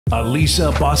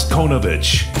Alisa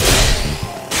Boskonovich.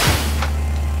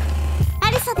 ア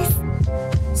リサです。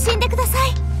死んでくださ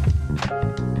い。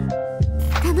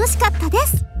楽しかったで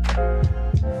す。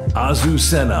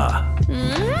Azucena.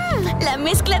 La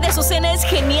mezcla de Azucena es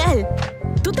genial.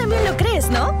 Tú también lo crees,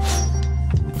 ¿no?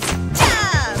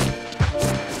 ¡Chao!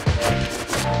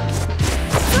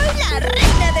 ¡Soy la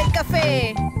reina del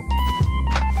café!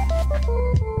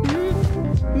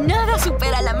 Nada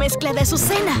supera la mezcla de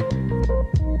Azucena.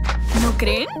 ¿No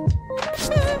creen?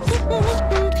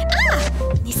 ¡Ah!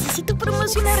 Necesito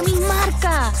promocionar mi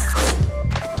marca.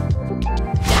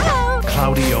 ¡Ciao!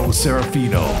 Claudio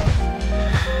Serafino.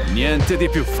 Niente di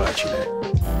più facile.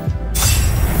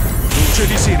 Luce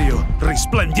di Sirio,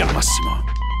 risplendi al massimo.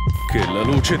 Che la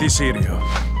luce di Sirio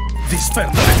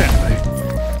disperda le tenebre.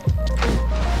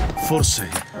 Forse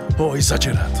ho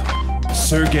esagerato.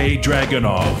 Sergei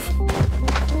Dragunov.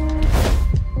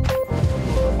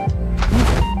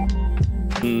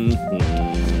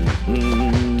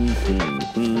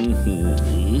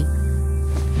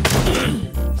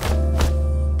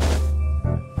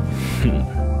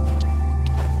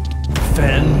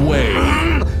 Fan Wei.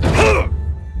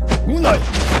 无奈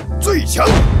最强，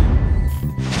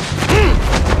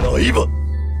来吧！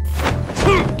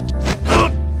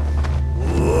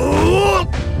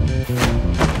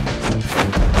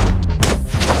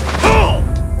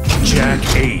 Jack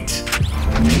 8.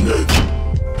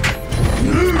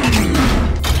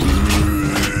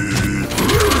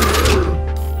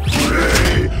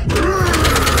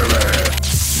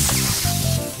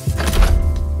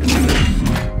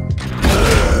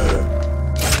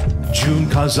 Jun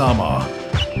Kazama.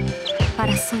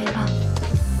 争いは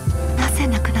なぜ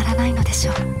なくならないのでし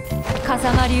ょう。風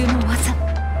間流の技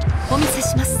お見せ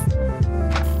します。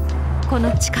こ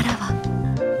の力は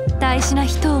大事な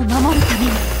人を守るため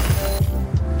に。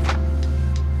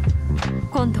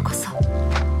今度こそ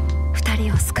二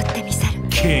人を救ってみせる。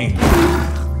 King.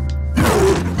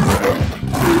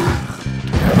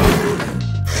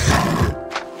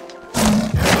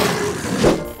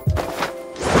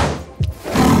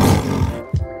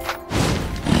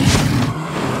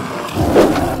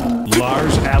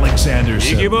 Lars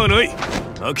Alexanderson. 逃げ場はない。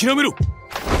諦めろ。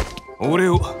俺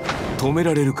を止め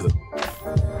られるか。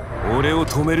俺を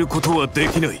止めることはで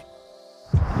きない。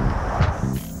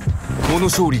この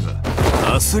勝利が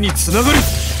明日につながる。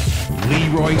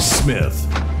 Leroy Smith.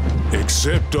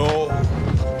 Accept all,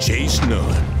 chase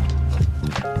none.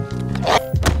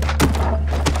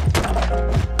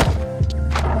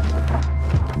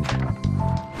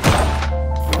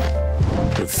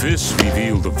 The fists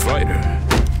reveal the fighter.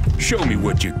 Show me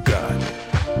what you got.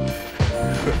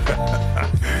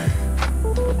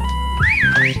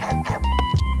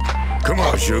 Come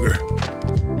on, sugar.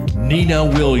 Nina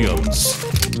Williams.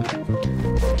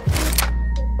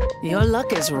 Your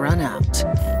luck has run out.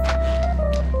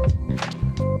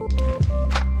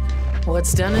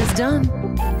 What's done is done.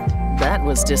 That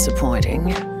was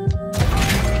disappointing.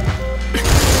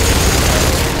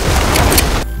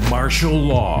 Martial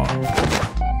law.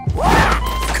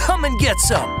 Come and get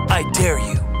some, I dare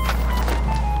you.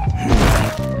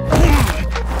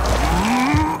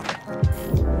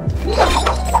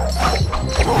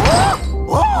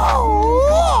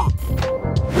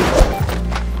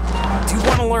 Do you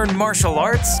want to learn martial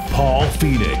arts? Paul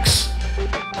Phoenix.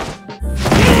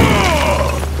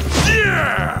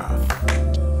 Yeah!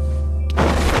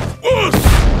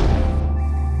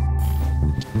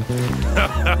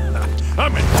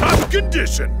 I'm in top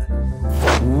condition.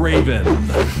 Raven.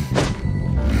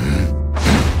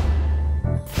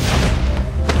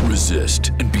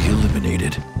 Resist and be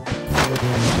eliminated.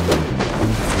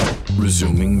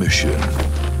 Resuming mission.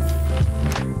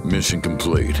 Mission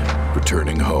complete.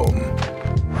 Returning home.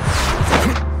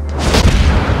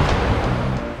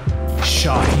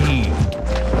 Shaheen.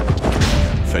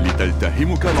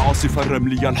 فلتلتهمك العاصفة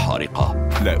الرملية الحارقة.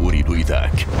 لا أريد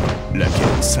إيذاك،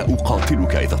 لكن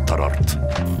سأقاتلك إذا اضطررت.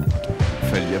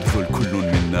 فليبذل كل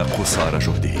منا قصارى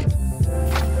جهده.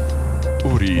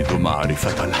 أريد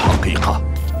معرفة الحقيقة.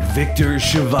 Victor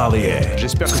Chevalier.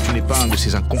 J'espère que tu n'es pas un de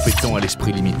ces incompétents à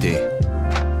l'esprit limité.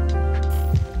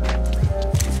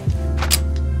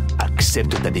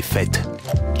 Accepte ta défaite.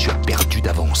 Tu as perdu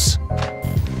d'avance.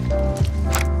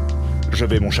 Je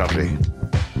vais m'en charger.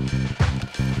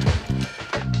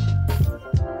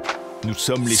 Nous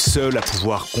sommes les seuls à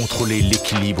pouvoir contrôler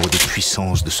l'équilibre des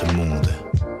puissances de ce monde.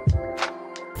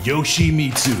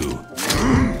 Yoshimitsu.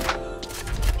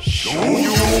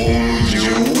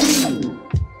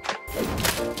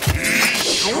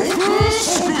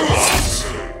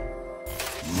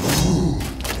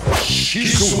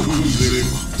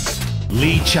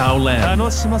 Lee Chaolan.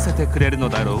 楽しませてくれるの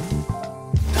だろう。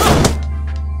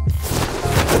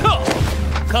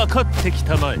かかってき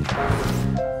たまえ。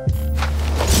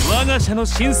我が社の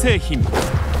新製品試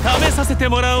させて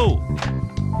もらおう。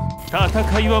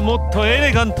戦いはもっとエ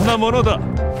レガントなものだ。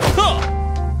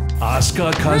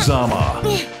Asuka Kazama.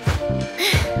 よっ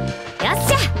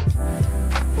しゃ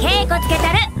稽古つけ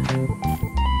たる。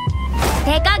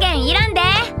手加減いらんで。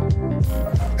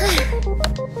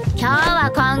今日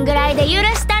はこんぐらいで許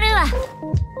したるわ。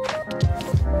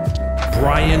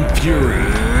 Brian Fury.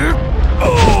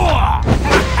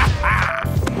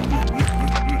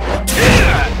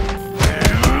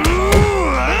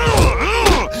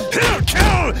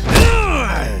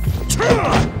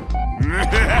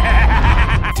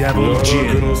 Devil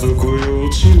Jin. 底へ落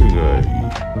ちるがいい。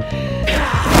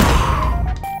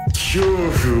恐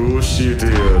怖を教えて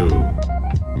やろう。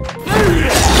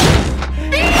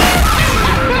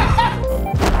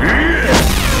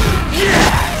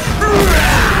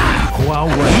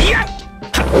Huawei.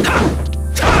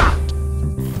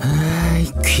 아이,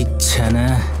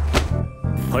 귀찮아.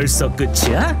 벌써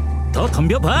끝이야? 더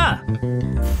덤벼봐.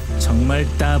 정말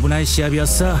따분한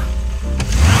시합이었어.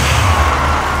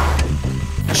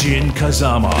 Jin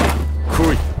Kazama.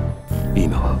 来い。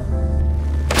今は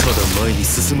ただ前に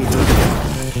進むだけだ。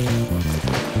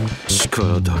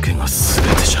力だけが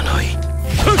全てじゃない。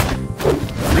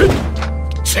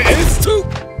チェンスト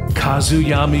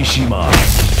Kazuya Mishima.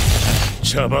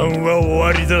 茶番は終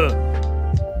わりだ。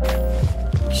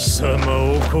貴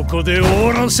様をここで終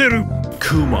わらせる。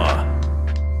 Kuma.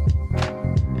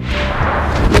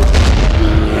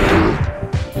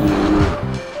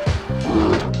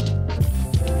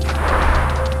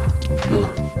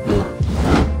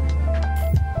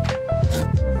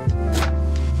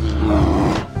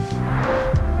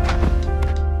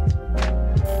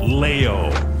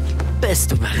 Leo. Bist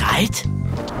du bereit?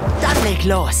 Dann leg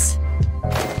los.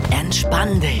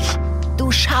 Entspann dich. Du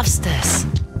schaffst es.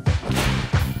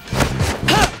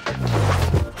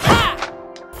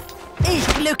 Ich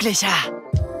glücklicher.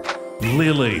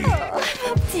 Lily.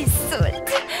 Petit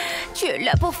saute. Tu es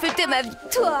là pour fêter ma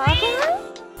victoire.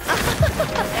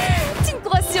 Tu ne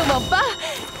crois sûrement pas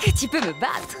que tu peux me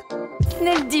battre.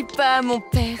 Ne le dis pas à mon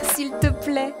père, s'il te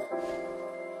plaît.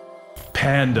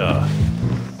 Panda.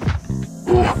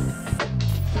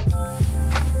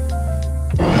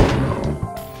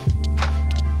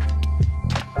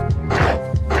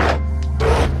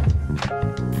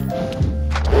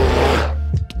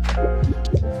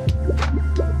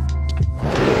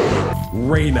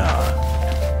 Reina.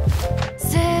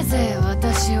 せいぜい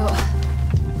私を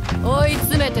追い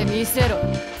詰めてみせろ。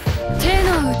手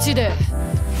の内で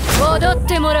踊っ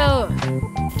てもらおう。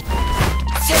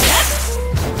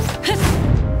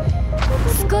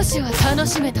少しは楽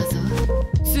しめたぞ。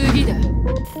次だ。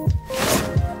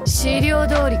資料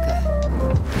通りか。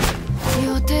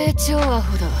予定調和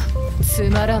ほどつ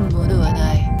まらんものは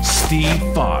ない。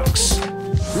 Steve Fox.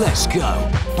 Let's go.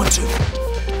 1, 2.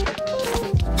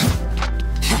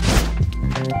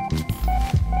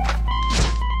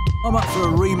 I'm up for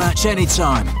a rematch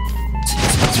anytime.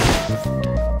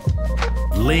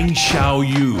 Ling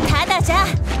Xiaoyu. ただじゃ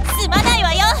済まない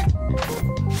わよ。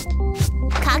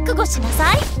覚悟しな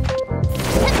さい。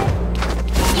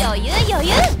余裕余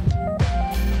裕。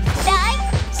大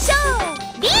勝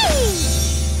利。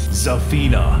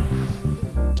 Zafina.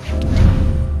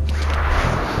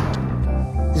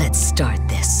 Let's start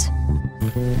this.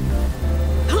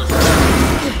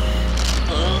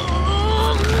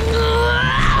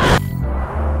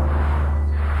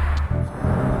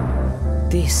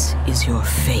 This is your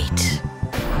fate.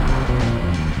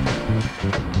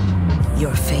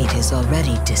 Your fate is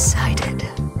already decided.